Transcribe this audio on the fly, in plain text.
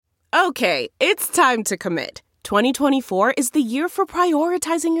Okay, it's time to commit. 2024 is the year for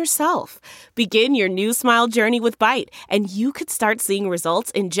prioritizing yourself. Begin your new smile journey with Byte, and you could start seeing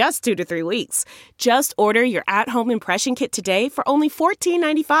results in just 2 to 3 weeks. Just order your at-home impression kit today for only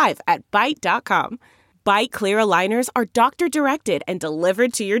 $14.95 at Byte.com. Byte Clear aligners are doctor-directed and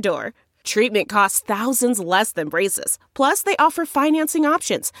delivered to your door. Treatment costs thousands less than braces. Plus, they offer financing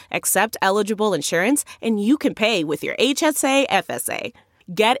options, accept eligible insurance, and you can pay with your HSA FSA.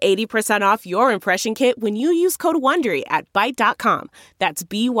 Get 80% off your impression kit when you use code WONDERY at Byte.com. That's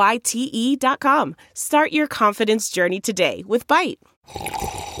BYTE.com. Start your confidence journey today with Byte.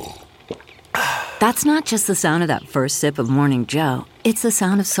 That's not just the sound of that first sip of Morning Joe. It's the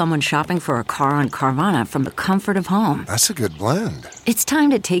sound of someone shopping for a car on Carvana from the comfort of home. That's a good blend. It's time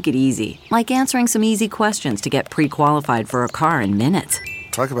to take it easy, like answering some easy questions to get pre-qualified for a car in minutes.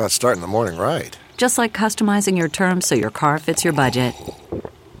 Talk about starting the morning right. Just like customizing your terms so your car fits your budget.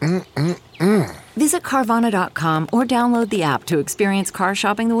 Visit Carvana.com or download the app to experience car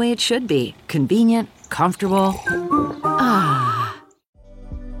shopping the way it should be. Convenient, comfortable. Ah.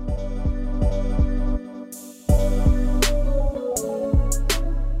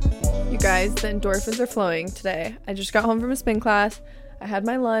 You guys, the endorphins are flowing today. I just got home from a spin class. I had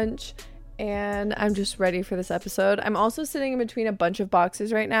my lunch. And I'm just ready for this episode. I'm also sitting in between a bunch of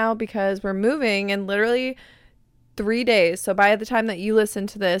boxes right now because we're moving in literally 3 days. So by the time that you listen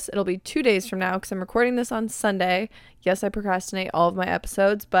to this, it'll be 2 days from now because I'm recording this on Sunday. Yes, I procrastinate all of my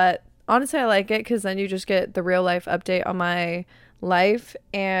episodes, but honestly, I like it because then you just get the real life update on my life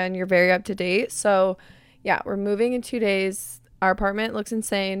and you're very up to date. So yeah, we're moving in 2 days. Our apartment looks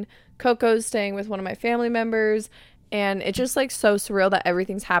insane. Coco's staying with one of my family members. And it's just like so surreal that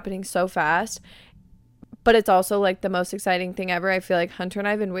everything's happening so fast. But it's also like the most exciting thing ever. I feel like Hunter and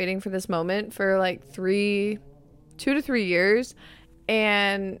I have been waiting for this moment for like 2 to 3 years.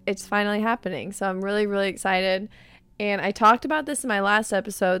 And it's finally happening. So I'm really, really excited. And I talked about this in my last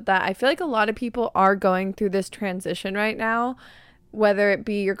episode that I feel like a lot of people are going through this transition right now. Whether it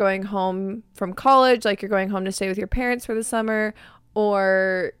be you're going home from college, like you're going home to stay with your parents for the summer,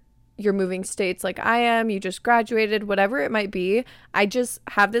 or you're moving states like I am, you just graduated, whatever it might be. I just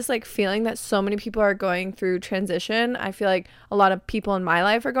have this like feeling that so many people are going through transition. I feel like a lot of people in my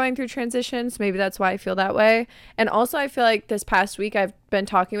life are going through transitions. Maybe that's why I feel that way. And also I feel like this past week I've been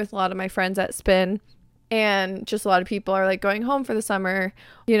talking with a lot of my friends at Spin, and just a lot of people are like going home for the summer,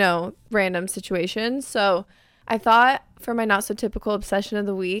 you know, random situations. So I thought for my not so typical obsession of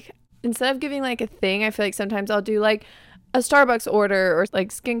the week, instead of giving like a thing, I feel like sometimes I'll do like a Starbucks order or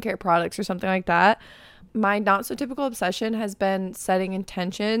like skincare products or something like that. My not so typical obsession has been setting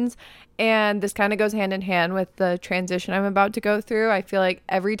intentions, and this kind of goes hand in hand with the transition I'm about to go through. I feel like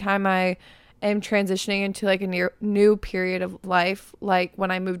every time I am transitioning into like a new period of life, like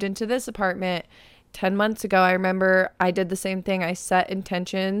when I moved into this apartment 10 months ago, I remember I did the same thing. I set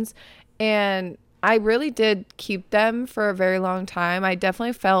intentions and I really did keep them for a very long time. I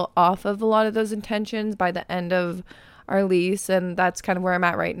definitely fell off of a lot of those intentions by the end of our lease, and that's kind of where I'm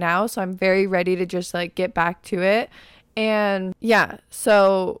at right now. So I'm very ready to just like get back to it. And yeah,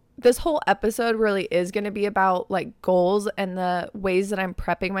 so this whole episode really is going to be about like goals and the ways that I'm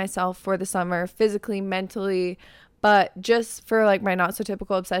prepping myself for the summer, physically, mentally. But just for like my not so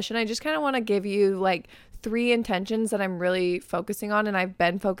typical obsession, I just kind of want to give you like 3 intentions that I'm really focusing on, and I've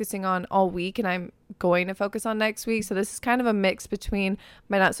been focusing on all week, and I'm going to focus on next week. So this is kind of a mix between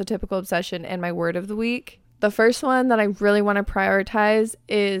my not so typical obsession and my word of the week. The first one that I really want to prioritize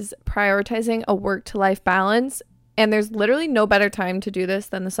is prioritizing a work to life balance. And there's literally no better time to do this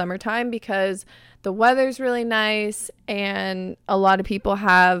than the summertime because the weather's really nice and a lot of people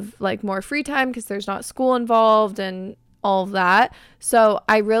have like more free time because there's not school involved and all of that. So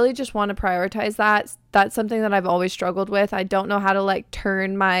I really just want to prioritize that. That's something that I've always struggled with. I don't know how to like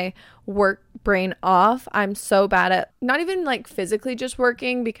turn my work brain off. I'm so bad at not even like physically just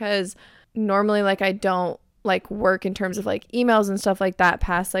working, because normally like I don't like work in terms of like emails and stuff like that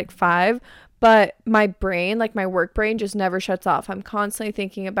past like 5, but my brain, like my work brain, just never shuts off. I'm constantly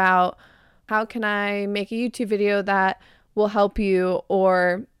thinking about how can I make a YouTube video that will help you,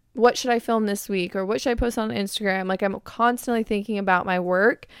 or what should I film this week, or what should I post on Instagram? Like I'm constantly thinking about my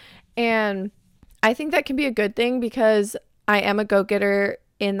work, and I think that can be a good thing because I am a go-getter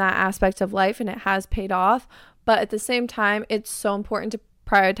in that aspect of life and it has paid off. But at the same time, it's so important to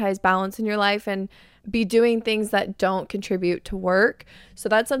prioritize balance in your life and be doing things that don't contribute to work. So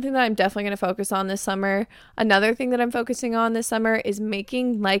that's something that I'm definitely going to focus on this summer. Another thing that I'm focusing on this summer is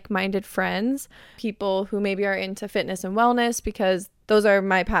making like-minded friends, people who maybe are into fitness and wellness, because those are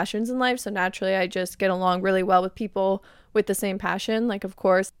my passions in life. So naturally, I just get along really well with people with the same passion. Like, of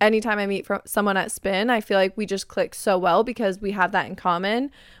course, anytime I meet someone at Spin, I feel like we just click so well because we have that in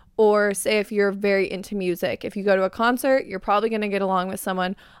common. Or say if you're very into music, if you go to a concert, you're probably going to get along with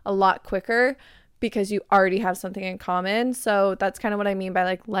someone a lot quicker because you already have something in common. So that's kind of what I mean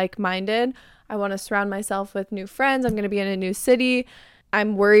by like-minded. I want to surround myself with new friends. I'm going to be in a new city.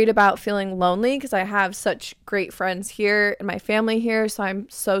 I'm worried about feeling lonely because I have such great friends here and my family here. So I'm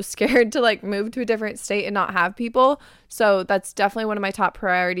so scared to move to a different state and not have people. So that's definitely one of my top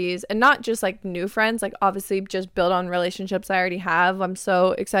priorities. And not just new friends, obviously just build on relationships I already have. I'm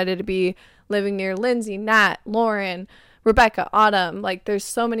so excited to be living near Lindsay, Nat, Lauren, Rebecca, Autumn. There's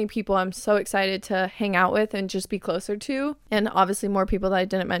so many people I'm so excited to hang out with and just be closer to. And obviously more people that I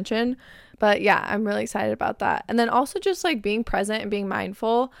didn't mention. But yeah, I'm really excited about that. And then also just being present and being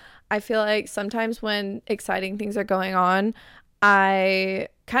mindful. I feel like sometimes when exciting things are going on, I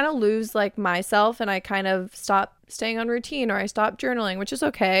kind of lose myself and I kind of stop staying on routine or I stop journaling, which is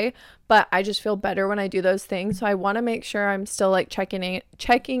okay. But I just feel better when I do those things. So I want to make sure I'm still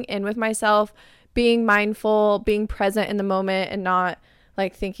checking in with myself, being mindful, being present in the moment and not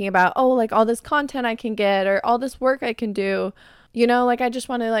thinking about, all this content I can get or all this work I can do. I just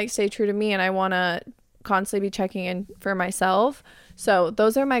want to stay true to me and I want to constantly be checking in for myself. So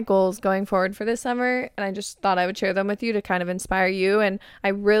those are my goals going forward for this summer. And I just thought I would share them with you to kind of inspire you. And I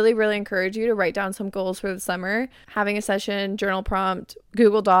really, really encourage you to write down some goals for the summer, having a session, journal prompt,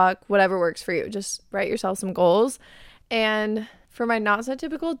 Google Doc, whatever works for you. Just write yourself some goals. And for my not so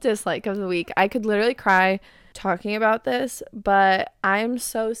typical dislike of the week, I could literally cry talking about this, but I'm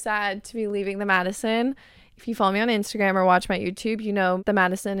so sad to be leaving the Madison. If you follow me on Instagram or watch my YouTube, you know the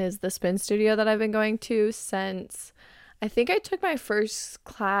Madison is the spin studio that I've been going to since I think I took my first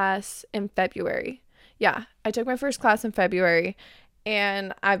class in February. Yeah, I took my first class in February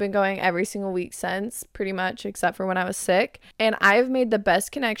and I've been going every single week since, pretty much, except for when I was sick. And I've made the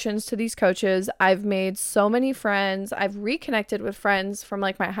best connections to these coaches. I've made so many friends. I've reconnected with friends from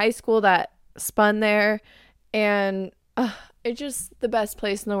my high school that spun there. And it's just the best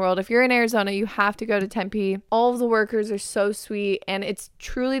place in the world. If you're in Arizona, you have to go to Tempe. All of the workers are so sweet and it's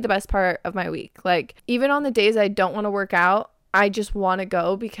truly the best part of my week. Even on the days I don't want to work out, I just want to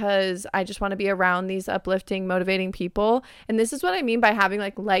go because I just want to be around these uplifting, motivating people. And this is what I mean by having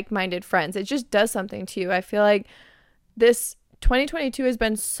like-minded friends. It just does something to you. I feel like this 2022 has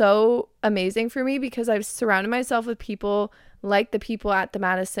been so amazing for me because I've surrounded myself with people like the people at the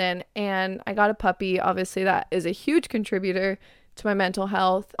Madison, and I got a puppy. Obviously that is a huge contributor to my mental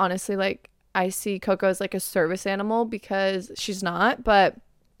health. Honestly, I see Coco as a service animal because she's not, but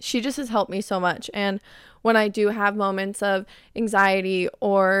she just has helped me so much. And when I do have moments of anxiety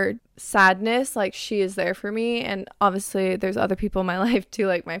or sadness, she is there for me. And obviously there's other people in my life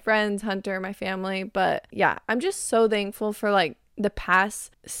too, my friends, Hunter, my family. But yeah, I'm just so thankful for the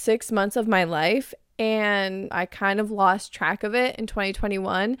past 6 months of my life. And I kind of lost track of it in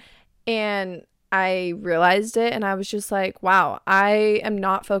 2021 and I realized it and I was just wow, I am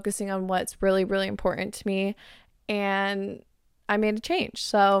not focusing on what's really, really important to me. And I made a change.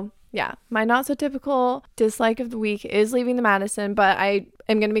 So yeah, my not so typical dislike of the week is leaving the Madison, but I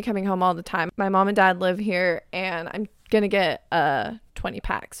am going to be coming home all the time. My mom and dad live here and I'm going to get a 20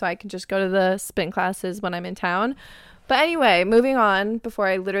 pack so I can just go to the spin classes when I'm in town. But anyway, moving on before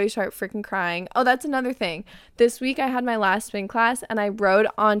I literally start freaking crying. Oh, that's another thing. This week I had my last spin class and I rode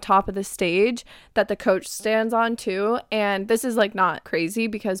on top of the stage that the coach stands on too. And this is not crazy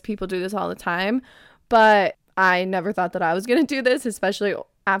because people do this all the time. But I never thought that I was going to do this, especially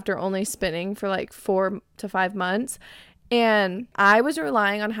after only spinning for 4 to 5 months. And I was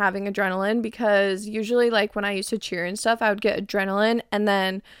relying on having adrenaline because usually when I used to cheer and stuff, I would get adrenaline and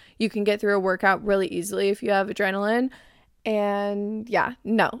then you can get through a workout really easily if you have adrenaline. And yeah,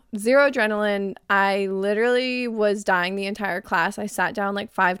 no, zero adrenaline. I literally was dying the entire class. I sat down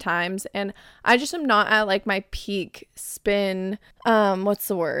 5 times and I just am not at my peak spin,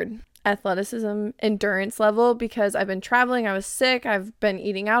 athleticism, endurance level because I've been traveling. I was sick. I've been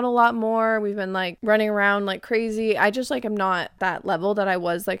eating out a lot more. We've been running around like crazy. I just am not that level that I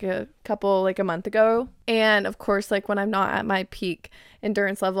was a month ago. And of course, when I'm not at my peak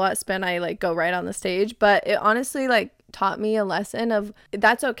endurance level at spin, I go right on the stage. But it honestly taught me a lesson of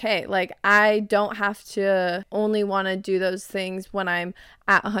that's okay. Like, I don't have to only want to do those things when I'm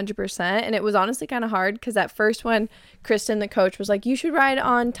at 100%. And it was honestly kind of hard because at first when Kristen, the coach, was like, you should ride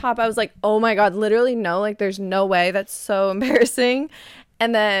on top, I was like, oh my God, literally no, like there's no way. That's so embarrassing.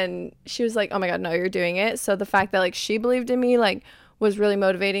 And then she was like, oh my God, no, you're doing it. So the fact that like she believed in me, like, was really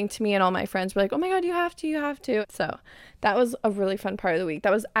motivating to me, and all my friends were like, oh my God, you have to. So that was a really fun part of the week.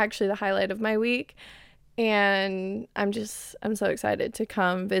 That was actually the highlight of my week. And I'm so excited to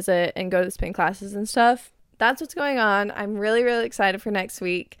come visit and go to the spin classes and stuff. That's what's going on. I'm really, really excited for next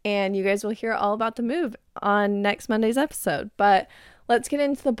week. And you guys will hear all about the move on next Monday's episode. But let's get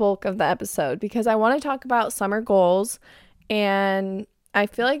into the bulk of the episode because I want to talk about summer goals. And I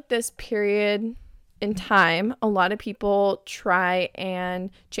feel like this period in time, a lot of people try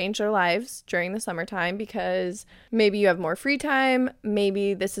and change their lives during the summertime because maybe you have more free time.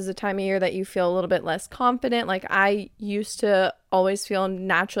 Maybe this is a time of year that you feel a little bit less confident. Like I used to always feel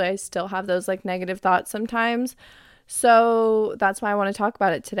naturally, I still have those like negative thoughts sometimes. So that's why I want to talk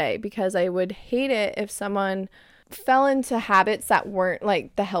about it today, because I would hate it if someone fell into habits that weren't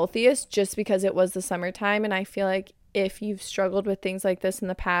like the healthiest just because it was the summertime. And I feel like if you've struggled with things like this in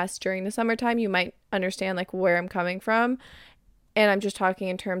the past during the summertime, you might understand like where I'm coming from. And I'm just talking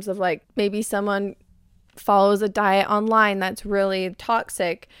in terms of like maybe someone follows a diet online that's really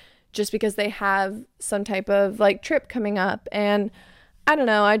toxic just because they have some type of like trip coming up. And I don't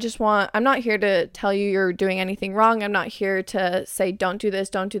know, I'm not here to tell you you're doing anything wrong. I'm not here to say don't do this,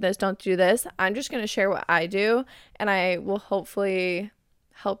 don't do this, don't do this. I'm just going to share what I do, and I will hopefully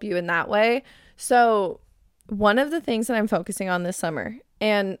help you in that way. So one of the things that I'm focusing on this summer,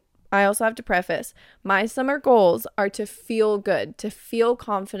 and I also have to preface, my summer goals are to feel good, to feel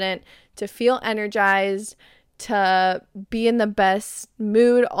confident, to feel energized, to be in the best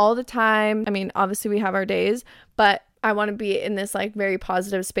mood all the time. I mean, obviously we have our days, but I want to be in this like very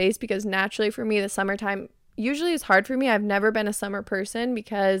positive space because naturally for me, the summertime usually is hard for me. I've never been a summer person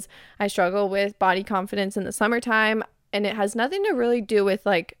because I struggle with body confidence in the summertime. And it has nothing to really do with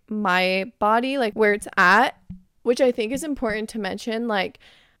like my body, like where it's at, which I think is important to mention. Like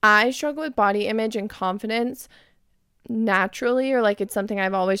I struggle with body image and confidence naturally, or like it's something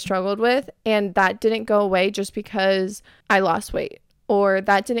I've always struggled with. And that didn't go away just because I lost weight, or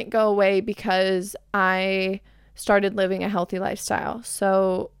that didn't go away because I started living a healthy lifestyle.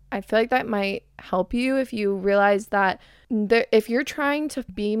 So I feel like that might help you if you realize that if you're trying to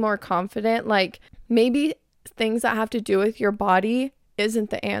be more confident, like maybe things that have to do with your body isn't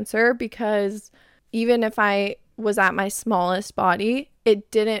the answer, because even if I was at my smallest body,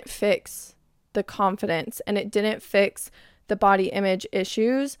 it didn't fix the confidence and it didn't fix the body image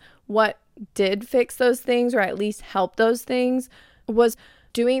issues. What did fix those things, or at least help those things, was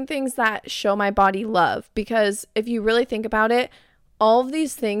doing things that show my body love. Because if you really think about it, all of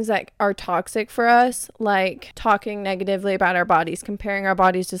these things that are toxic for us, like talking negatively about our bodies, comparing our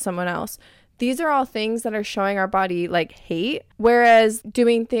bodies to someone else, these are all things that are showing our body like hate, whereas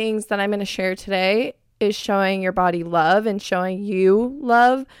doing things that I'm going to share today is showing your body love and showing you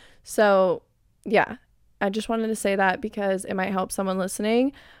love. So yeah, I just wanted to say that because it might help someone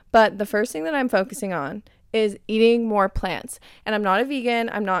listening. But the first thing that I'm focusing on is eating more plants. And I'm not a vegan.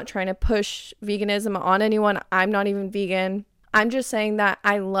 I'm not trying to push veganism on anyone. I'm not even vegan. I'm just saying that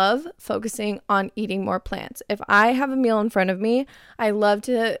I love focusing on eating more plants. If I have a meal in front of me, I love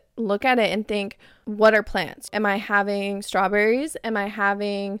to look at it and think, what are plants? Am I having strawberries? Am I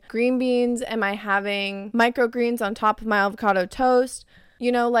having green beans? Am I having microgreens on top of my avocado toast?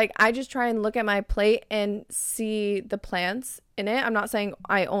 You know, like I just try and look at my plate and see the plants in it. I'm not saying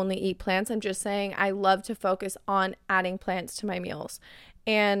I only eat plants. I'm just saying I love to focus on adding plants to my meals.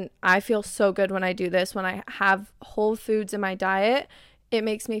 And I feel so good when I do this. When I have whole foods in my diet, it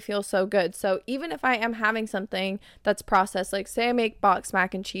makes me feel so good. So even if I am having something that's processed, like say I make boxed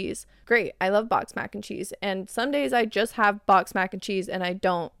mac and cheese, great. I love boxed mac and cheese. And some days I just have boxed mac and cheese and I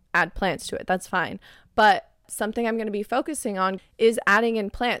don't add plants to it. That's fine. But something I'm going to be focusing on is adding in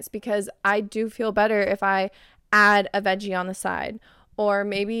plants, because I do feel better if I add a veggie on the side, or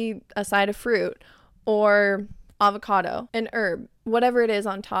maybe a side of fruit, or avocado, an herb, whatever it is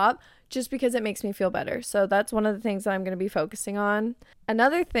on top, just because it makes me feel better. So that's one of the things that I'm going to be focusing on.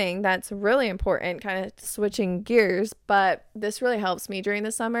 Another thing that's really important, kind of switching gears, but this really helps me during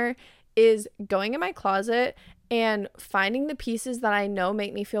the summer, is going in my closet and finding the pieces that I know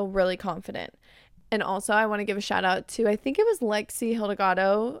make me feel really confident. And also I want to give a shout out to, I think it was Lexi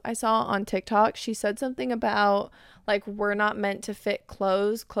Hildegato I saw on TikTok. She said something about like, we're not meant to fit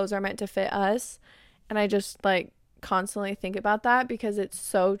clothes. Clothes are meant to fit us. And I just like constantly think about that because it's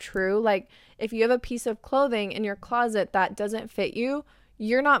so true. Like, if you have a piece of clothing in your closet that doesn't fit you,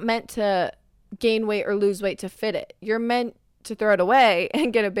 you're not meant to gain weight or lose weight to fit it. You're meant to throw it away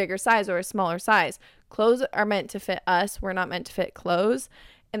and get a bigger size or a smaller size. Clothes are meant to fit us. We're not meant to fit clothes.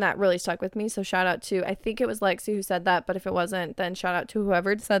 And that really stuck with me. So shout out to, I think it was Lexi who said that, but if it wasn't, then shout out to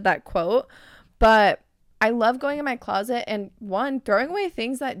whoever said that quote. But I love going in my closet and throwing away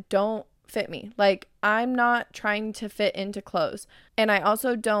things that don't fit me. Like, I'm not trying to fit into clothes. And I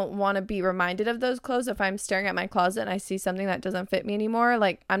also don't want to be reminded of those clothes if I'm staring at my closet and I see something that doesn't fit me anymore.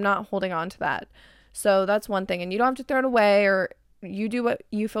 Like, I'm not holding on to that. So that's one thing. And you don't have to throw it away, or you do what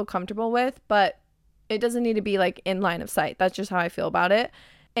you feel comfortable with, but it doesn't need to be like in line of sight. That's just how I feel about it.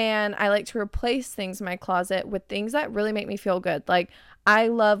 And I like to replace things in my closet with things that really make me feel good. Like, I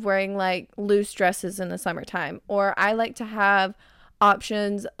love wearing like loose dresses in the summertime, or I like to have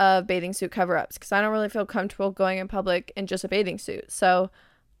options of bathing suit cover-ups because I don't really feel comfortable going in public in just a bathing suit. So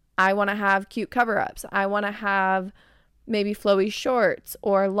I want to have cute cover-ups. I want to have maybe flowy shorts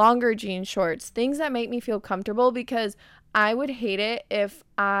or longer jean shorts, things that make me feel comfortable, because I would hate it if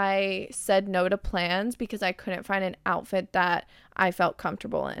I said no to plans because I couldn't find an outfit that I felt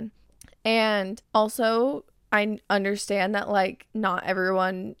comfortable in. And also, I understand that like not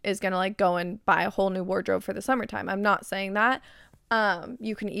everyone is going to like go and buy a whole new wardrobe for the summertime. I'm not saying that.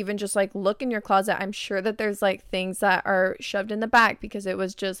 You can even just like look in your closet. I'm sure that there's like things that are shoved in the back because it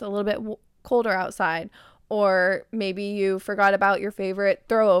was just a little bit colder outside. Or maybe you forgot about your favorite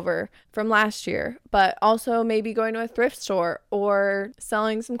throwover from last year, but also maybe going to a thrift store or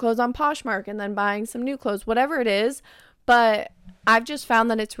selling some clothes on Poshmark and then buying some new clothes, whatever it is. But I've just found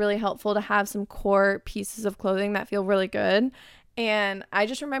that it's really helpful to have some core pieces of clothing that feel really good. And I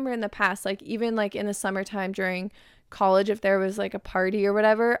just remember in the past, like even like in the summertime during college, if there was like a party or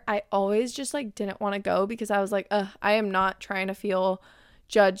whatever, I always just like didn't want to go because I was like, I am not trying to feel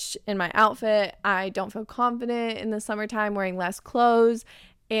judged in my outfit. I don't feel confident in the summertime wearing less clothes,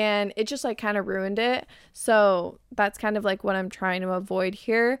 and it just like kind of ruined it. So that's kind of like what I'm trying to avoid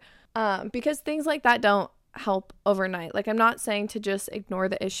here, because things like that don't help overnight. Like, I'm not saying to just ignore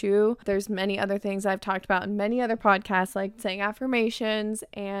the issue. There's many other things I've talked about in many other podcasts, like saying affirmations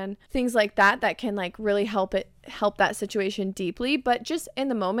and things like that that can like really help that situation deeply. But just in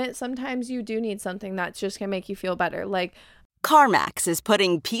the moment, sometimes you do need something that's just gonna make you feel better. Like, CarMax is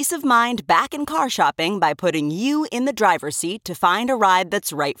putting peace of mind back in car shopping by putting you in the driver's seat to find a ride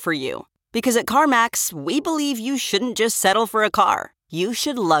that's right for you. Because at CarMax, we believe you shouldn't just settle for a car. You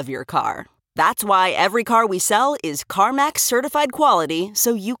should love your car. That's why every car we sell is CarMax certified quality,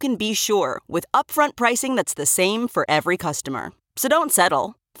 so you can be sure with upfront pricing that's the same for every customer. So don't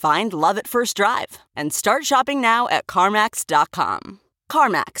settle. Find love at first drive and start shopping now at CarMax.com.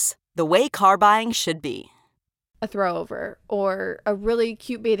 CarMax, the way car buying should be. A throwover or a really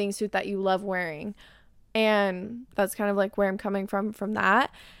cute bathing suit that you love wearing. And that's kind of like where I'm coming from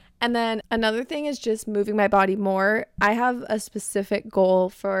that. And then another thing is just moving my body more. I have a specific goal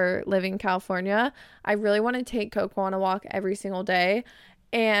for living in California. I really want to take Coco on a walk every single day,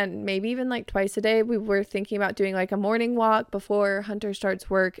 and maybe even like twice a day. We were thinking about doing like a morning walk before Hunter starts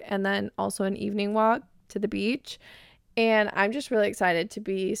work, and then also an evening walk to the beach. And I'm just really excited to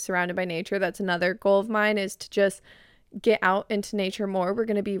be surrounded by nature. That's another goal of mine, is to just get out into nature more. We're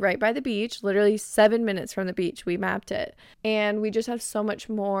going to be right by the beach, literally 7 minutes from the beach. We mapped it. And we just have so much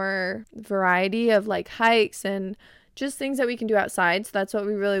more variety of like hikes and just things that we can do outside. So that's what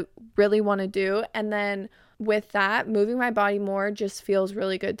we really, really want to do. And then with that, moving my body more just feels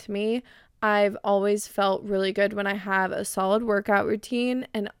really good to me. I've always felt really good when I have a solid workout routine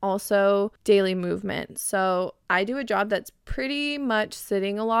and also daily movement. So I do a job that's pretty much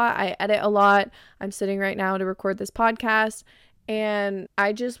sitting a lot. I edit a lot. I'm sitting right now to record this podcast, and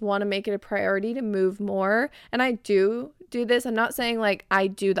I just want to make it a priority to move more. And I do this. I'm not saying like I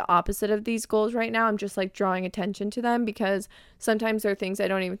do the opposite of these goals right now. I'm just like drawing attention to them because sometimes there are things I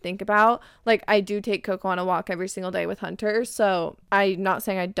don't even think about. Like, I do take Coco on a walk every single day with Hunter. So I'm not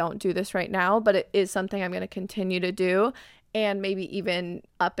saying I don't do this right now, but it is something I'm going to continue to do. And maybe even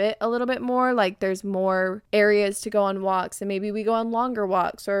up it a little bit more. Like, there's more areas to go on walks, and maybe we go on longer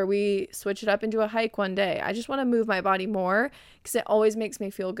walks, or we switch it up and do a hike one day. I just want to move my body more because it always makes me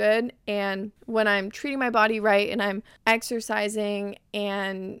feel good. And when I'm treating my body right and I'm exercising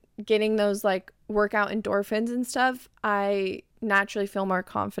and getting those like workout endorphins and stuff, I naturally feel more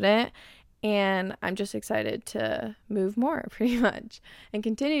confident. And I'm just excited to move more, pretty much, and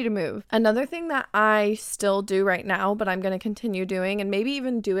continue to move. Another thing that I still do right now, but I'm going to continue doing and maybe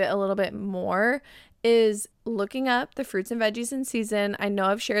even do it a little bit more, is looking up the fruits and veggies in season. I know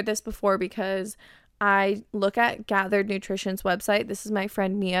I've shared this before because I look at Gathered Nutrition's website. This is my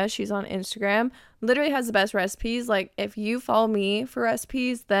friend Mia. She's on Instagram. Literally has the best recipes. Like, if you follow me for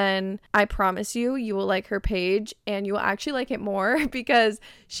recipes, then I promise you will like her page and you will actually like it more because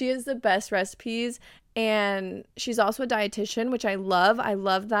she has the best recipes. And she's also a dietitian, which I love. I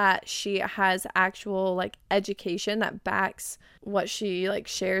love that she has actual like education that backs what she like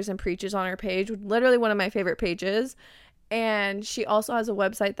shares and preaches on her page. Literally one of my favorite pages. And she also has a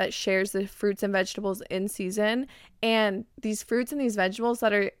website that shares the fruits and vegetables in season. And these fruits and these vegetables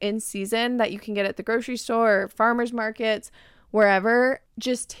that are in season that you can get at the grocery store or farmers markets, wherever,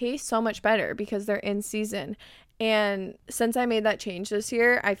 just taste so much better because they're in season. And since I made that change this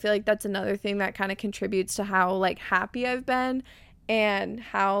year, I feel like that's another thing that kind of contributes to how like happy I've been and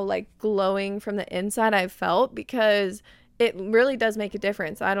how like glowing from the inside I've felt, because it really does make a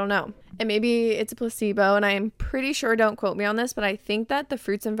difference. I don't know. And maybe it's a placebo, and I am pretty sure, don't quote me on this, but I think that the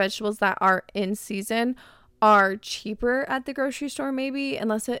fruits and vegetables that are in season are cheaper at the grocery store, maybe,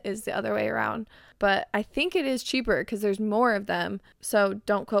 unless it is the other way around. But I think it is cheaper because there's more of them. So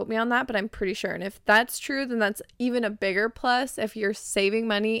don't quote me on that, but I'm pretty sure. And if that's true, then that's even a bigger plus. If you're saving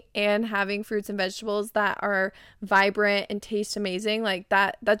money and having fruits and vegetables that are vibrant and taste amazing, like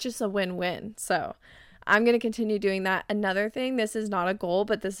that's just a win-win. So I'm going to continue doing that. Another thing, this is not a goal,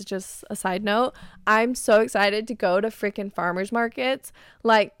 but this is just a side note. I'm so excited to go to freaking farmers markets.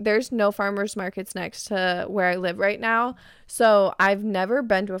 Like, there's no farmers markets next to where I live right now. So I've never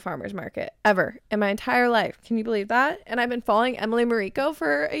been to a farmers market ever in my entire life. Can you believe that? And I've been following Emily Mariko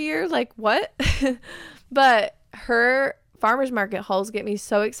for a year. Like, what? But her farmers market hauls get me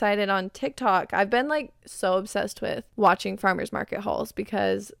so excited on TikTok. I've been like so obsessed with watching farmers market hauls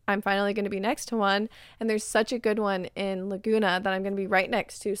because I'm finally going to be next to one, and there's such a good one in Laguna that I'm going to be right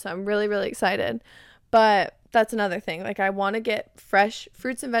next to, so I'm really, really excited. But that's another thing. Like, I want to get fresh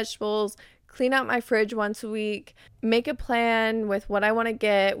fruits and vegetables, clean out my fridge once a week, make a plan with what I want to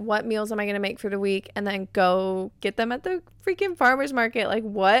get, what meals am I going to make for the week, and then go get them at the freaking farmer's market. Like,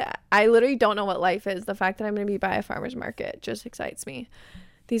 what? I literally don't know what life is. The fact that I'm going to be by a farmer's market just excites me.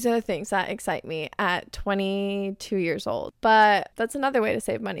 These are the things that excite me at 22 years old. But that's another way to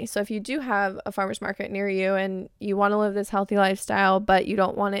save money. So if you do have a farmer's market near you and you want to live this healthy lifestyle, but you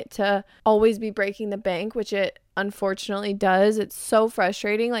don't want it to always be breaking the bank, which it unfortunately does, it's so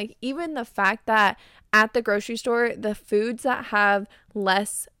frustrating. Like, even the fact that at the grocery store, the foods that have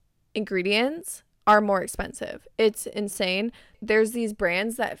less ingredients are more expensive. It's insane. There's these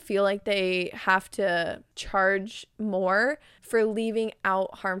brands that feel like they have to charge more for leaving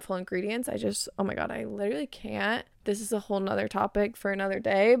out harmful ingredients. Oh my God, I literally can't. This is a whole nother topic for another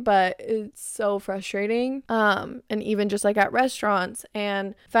day, but it's so frustrating. And even just like at restaurants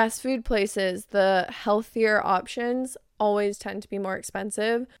and fast food places, the healthier options always tend to be more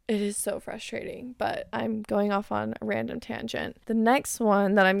expensive. It is so frustrating, but I'm going off on a random tangent. The next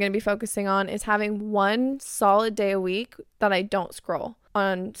one that I'm going to be focusing on is having one solid day a week that I don't scroll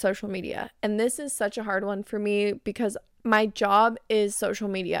on social media. And this is such a hard one for me because my job is social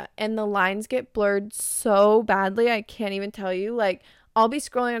media and the lines get blurred so badly. I can't even tell you. Like, I'll be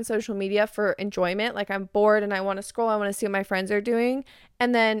scrolling on social media for enjoyment. Like, I'm bored and I want to scroll. I want to see what my friends are doing.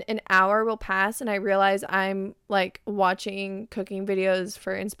 And then an hour will pass and I realize I'm like watching cooking videos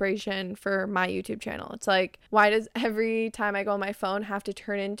for inspiration for my YouTube channel. It's like, why does every time I go on my phone have to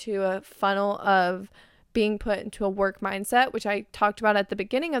turn into a funnel of being put into a work mindset, which I talked about at the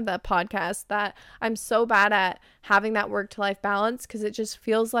beginning of the podcast, that I'm so bad at having that work to life balance because it just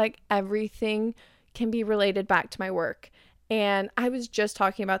feels like everything can be related back to my work. And I was just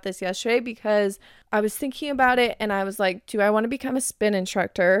talking about this yesterday because I was thinking about it and I was like, do I want to become a spin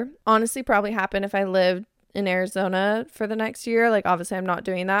instructor? Honestly, probably happen if I lived in Arizona for the next year. Like, obviously I'm not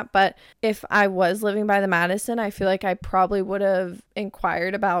doing that, but if I was living by the Madison, I feel like I probably would have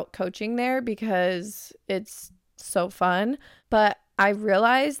inquired about coaching there because it's so fun. But I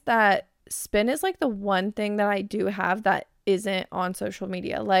realized that spin is like the one thing that I do have that isn't on social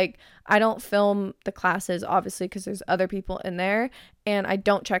media. Like, I don't film the classes obviously because there's other people in there, and I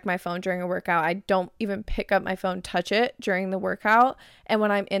don't check my phone during a workout. I don't even pick up my phone, touch it during the workout. And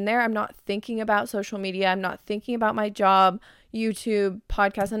when I'm in there, I'm not thinking about social media. I'm not thinking about my job, YouTube,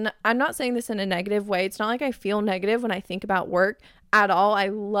 podcast. And I'm not saying this in a negative way. It's not like I feel negative when I think about work at all. I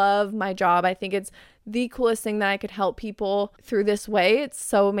love my job. I think it's the coolest thing that I could help people through this way. It's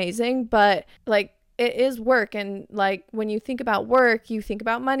so amazing. But like, it is work, and like when you think about work, you think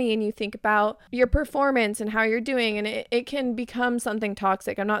about money and you think about your performance and how you're doing, and it can become something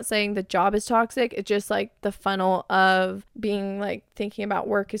toxic. I'm not saying the job is toxic. It's just like the funnel of being like thinking about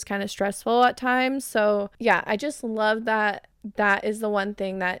work is kind of stressful at times. So yeah, I just love that is the one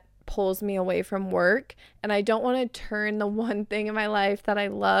thing that pulls me away from work. And I don't want to turn the one thing in my life that I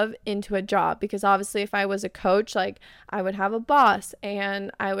love into a job, because obviously if I was a coach, like I would have a boss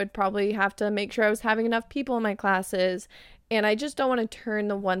and I would probably have to make sure I was having enough people in my classes. And I just don't want to turn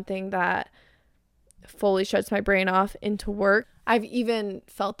the one thing that fully shuts my brain off into work. I've even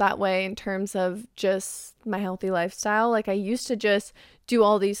felt that way in terms of just my healthy lifestyle. Like I used to just do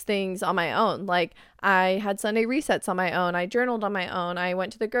all these things on my own. Like I had Sunday resets on my own. I journaled on my own. I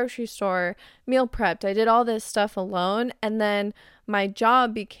went to the grocery store, meal prepped. I did all this stuff alone. And then my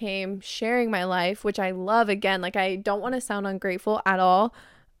job became sharing my life, which I love. Again, like I don't want to sound ungrateful at all.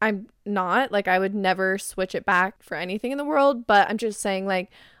 I'm not. Like I would never switch it back for anything in the world. But I'm just saying, like,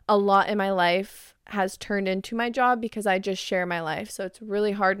 a lot in my life has turned into my job because I just share my life. So it's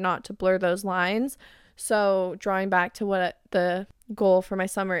really hard not to blur those lines. So drawing back to what the goal for my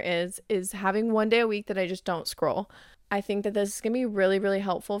summer is having one day a week that I just don't scroll. I think that this is going to be really, really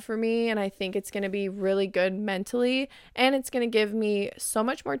helpful for me. And I think it's going to be really good mentally. And it's going to give me so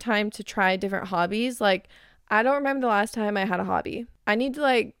much more time to try different hobbies. Like, I don't remember the last time I had a hobby. I need to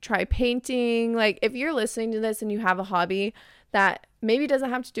like try painting. Like if you're listening to this and you have a hobby that maybe doesn't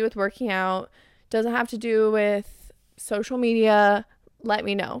have to do with working out, doesn't have to do with social media, let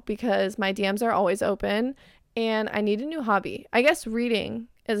me know, because my DMs are always open and I need a new hobby. I guess reading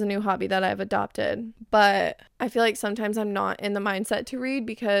is a new hobby that I've adopted, but I feel like sometimes I'm not in the mindset to read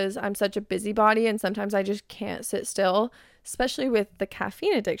because I'm such a busybody and sometimes I just can't sit still, especially with the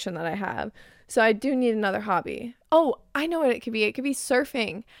caffeine addiction that I have. So I do need another hobby. Oh, I know what it could be. It could be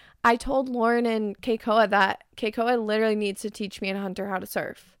surfing. I told Lauren and Keikoa that Keikoa literally needs to teach me and Hunter how to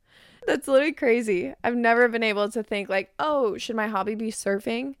surf. That's literally crazy. I've never been able to think like, oh, should my hobby be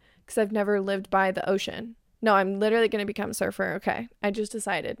surfing? Because I've never lived by the ocean. No, I'm literally going to become a surfer. Okay, I just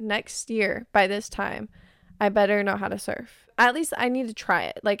decided next year by this time, I better know how to surf. At least I need to try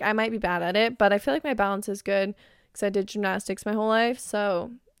it. Like I might be bad at it, but I feel like my balance is good because I did gymnastics my whole life.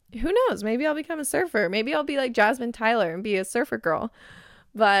 So who knows? Maybe I'll become a surfer. Maybe I'll be like Jasmine Tyler and be a surfer girl.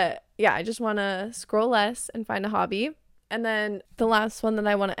 But yeah, I just want to scroll less and find a hobby. And then the last one that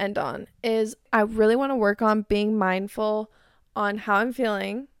I want to end on is I really want to work on being mindful on how I'm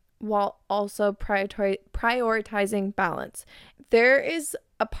feeling while also prioritizing balance. There is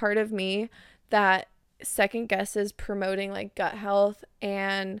a part of me that second guesses promoting like gut health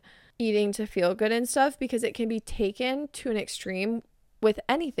and eating to feel good and stuff because it can be taken to an extreme with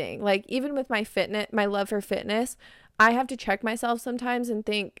anything. Like even with my fitness, my love for fitness, I have to check myself sometimes and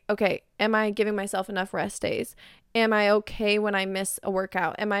think, okay, am I giving myself enough rest days? Am I okay when I miss a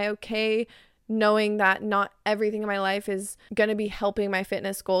workout? Am I okay knowing that not everything in my life is going to be helping my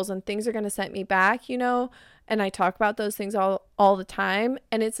fitness goals and things are going to set me back, you know? And I talk about those things all the time.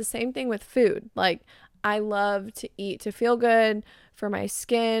 And it's the same thing with food. Like I love to eat to feel good, for my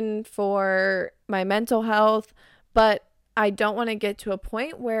skin, for my mental health, but I don't want to get to a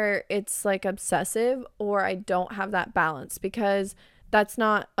point where it's like obsessive or I don't have that balance, because that's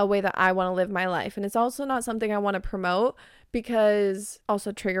not a way that I want to live my life. And it's also not something I want to promote, because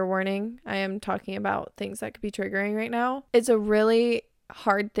also trigger warning, I am talking about things that could be triggering right now. It's a really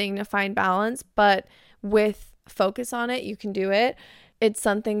hard thing to find balance, but with focus on it, you can do it. It's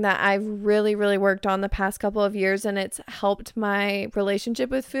something that I've really, really worked on the past couple of years, and it's helped my relationship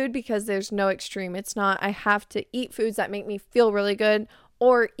with food because there's no extreme. It's not I have to eat foods that make me feel really good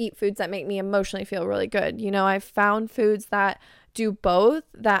or eat foods that make me emotionally feel really good. You know, I've found foods that do both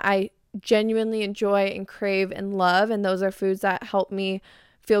that I genuinely enjoy and crave and love, and those are foods that help me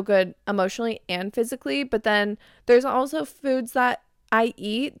feel good emotionally and physically. But then there's also foods that I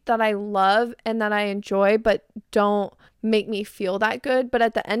eat that I love and that I enjoy but don't make me feel that good. But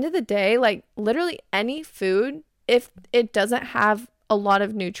at the end of the day, like literally any food, if it doesn't have a lot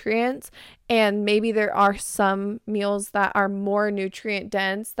of nutrients, and maybe there are some meals that are more nutrient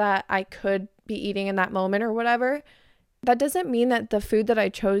dense that I could be eating in that moment or whatever, that doesn't mean that the food that I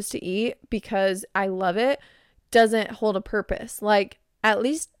chose to eat because I love it doesn't hold a purpose. Like at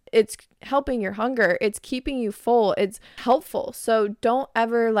least it's helping your hunger. It's keeping you full. It's helpful. So don't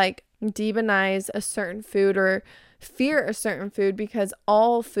ever like demonize a certain food or fear a certain food, because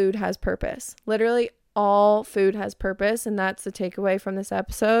all food has purpose. Literally all food has purpose. And that's the takeaway from this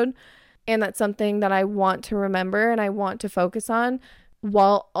episode. And that's something that I want to remember and I want to focus on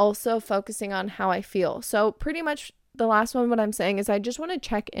while also focusing on how I feel. So pretty much the last one, what I'm saying is I just want to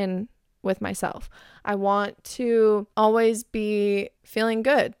check in with myself. I want to always be feeling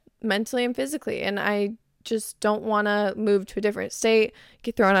good mentally and physically. And I just don't want to move to a different state,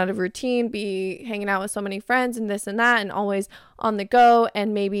 get thrown out of routine, be hanging out with so many friends and this and that, and always on the go,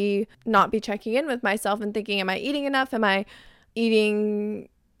 and maybe not be checking in with myself and thinking, am I eating enough? Am I eating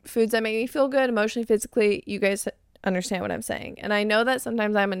foods that make me feel good emotionally, physically. You guys understand what I'm saying. And I know that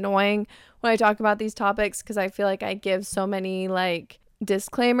sometimes I'm annoying when I talk about these topics because I feel like I give so many like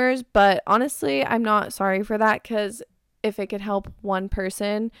disclaimers, but honestly, I'm not sorry for that, because if it could help one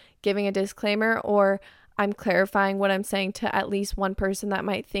person giving a disclaimer, or I'm clarifying what I'm saying to at least one person that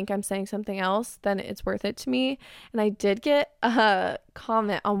might think I'm saying something else, then it's worth it to me. And I did get a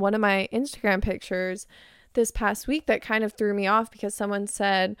comment on one of my Instagram pictures this past week that kind of threw me off, because someone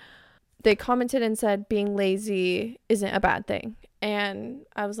said, they commented and said being lazy isn't a bad thing. And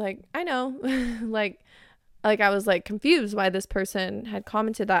I was like, I know. like I was like confused why this person had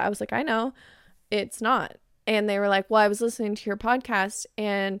commented that. I was like, I know, it's not. And they were like, well, I was listening to your podcast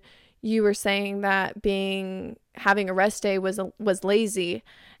and you were saying that having a rest day was lazy.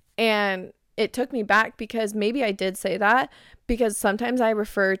 And it took me back, because maybe I did say that, because sometimes I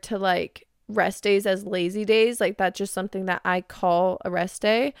refer to like rest days as lazy days. Like that's just something that I call a rest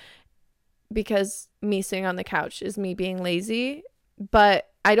day, because me sitting on the couch is me being lazy, but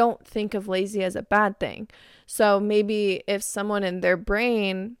I don't think of lazy as a bad thing. So maybe if someone in their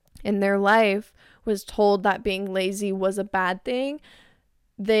brain, in their life, was told that being lazy was a bad thing,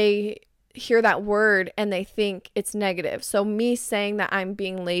 they hear that word and they think it's negative. So me saying that I'm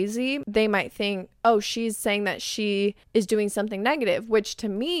being lazy, they might think, oh, she's saying that she is doing something negative, which to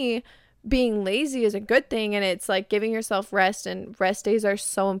me, being lazy is a good thing. And it's like giving yourself rest, and rest days are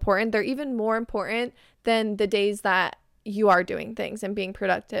so important. They're even more important than the days that you are doing things and being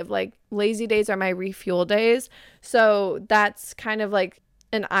productive. Like lazy days are my refuel days. So that's kind of like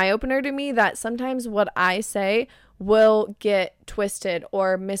an eye-opener to me, that sometimes what I say will get twisted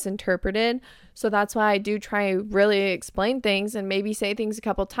or misinterpreted. So that's why I do try to really explain things and maybe say things a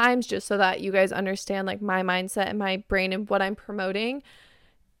couple times, just so that you guys understand like my mindset and my brain and what I'm promoting.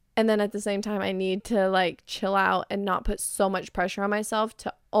 And then at the same time, I need to like chill out and not put so much pressure on myself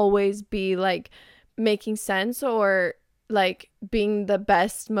to always be like making sense or like being the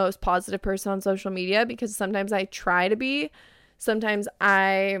best, most positive person on social media, because sometimes I try to be. Sometimes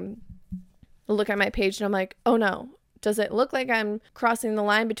I look at my page and I'm like, oh no, does it look like I'm crossing the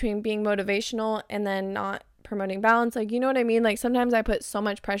line between being motivational and then not promoting balance? Like, you know what I mean? Like sometimes I put so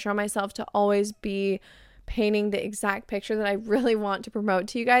much pressure on myself to always be painting the exact picture that I really want to promote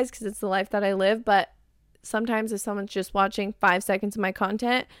to you guys, because it's the life that I live. But sometimes if someone's just watching 5 seconds of my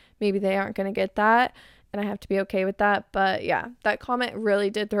content, maybe they aren't going to get that, and I have to be okay with that. But yeah, that comment really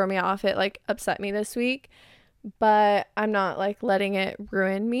did throw me off. It like upset me this week, but I'm not like letting it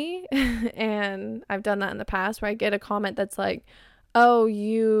ruin me. And I've done that in the past, where I get a comment that's like, oh,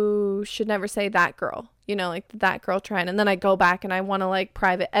 you should never say that girl, you know, like that girl trend. And then I go back and I want to like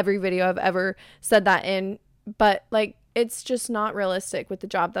private every video I've ever said that in. But like, it's just not realistic with the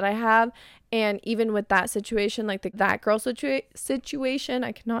job that I have. And even with that situation, like that girl situation,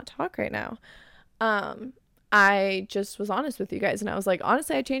 I cannot talk right now. I just was honest with you guys, and I was like,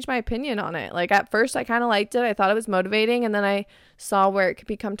 honestly, I changed my opinion on it. Like at first I kind of liked it. I thought it was motivating, and then I saw where it could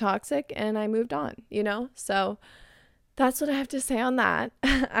become toxic and I moved on, you know? So that's what I have to say on that.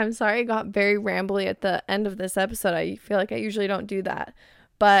 I'm sorry I got very rambly at the end of this episode. I feel like I usually don't do that.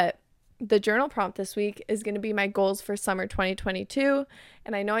 But the journal prompt this week is going to be my goals for summer 2022.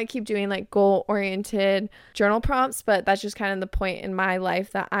 And I know I keep doing like goal-oriented journal prompts, but that's just kind of the point in my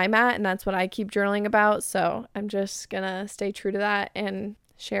life that I'm at, and that's what I keep journaling about. So I'm just going to stay true to that and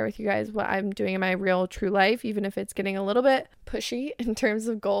share with you guys what I'm doing in my real true life, even if it's getting a little bit pushy in terms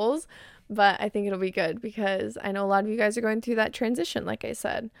of goals. But I think it'll be good, because I know a lot of you guys are going through that transition, like I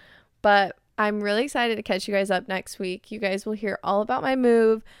said. But I'm really excited to catch you guys up next week. You guys will hear all about my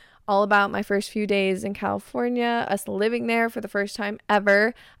move, all about my first few days in California, us living there for the first time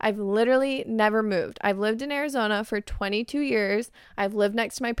ever. I've literally never moved. I've lived in Arizona for 22 years. I've lived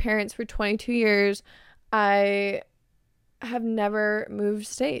next to my parents for 22 years. I have never moved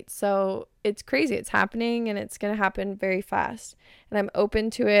states. So it's crazy. It's happening, and it's going to happen very fast. And I'm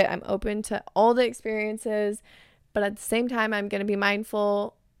open to it. I'm open to all the experiences. But at the same time, I'm going to be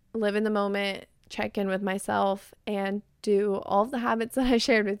mindful, live in the moment, check in with myself, and do all of the habits that I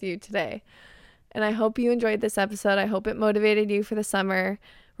shared with you today. And I hope you enjoyed this episode. I hope it motivated you for the summer.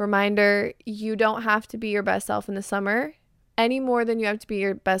 Reminder, you don't have to be your best self in the summer any more than you have to be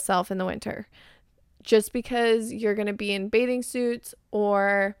your best self in the winter. Just because you're going to be in bathing suits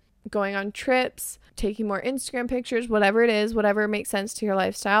or going on trips, taking more Instagram pictures, whatever it is, whatever makes sense to your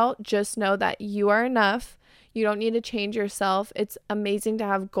lifestyle, just know that you are enough. You don't need to change yourself. It's amazing to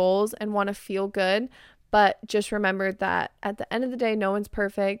have goals and want to feel good, but just remember that at the end of the day, no one's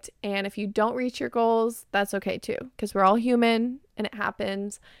perfect. And if you don't reach your goals, that's okay too, because we're all human and it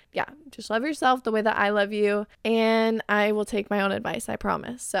happens. Yeah, just love yourself the way that I love you, and I will take my own advice, I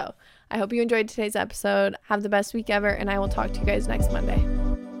promise. So I hope you enjoyed today's episode. Have the best week ever, and I will talk to you guys next Monday.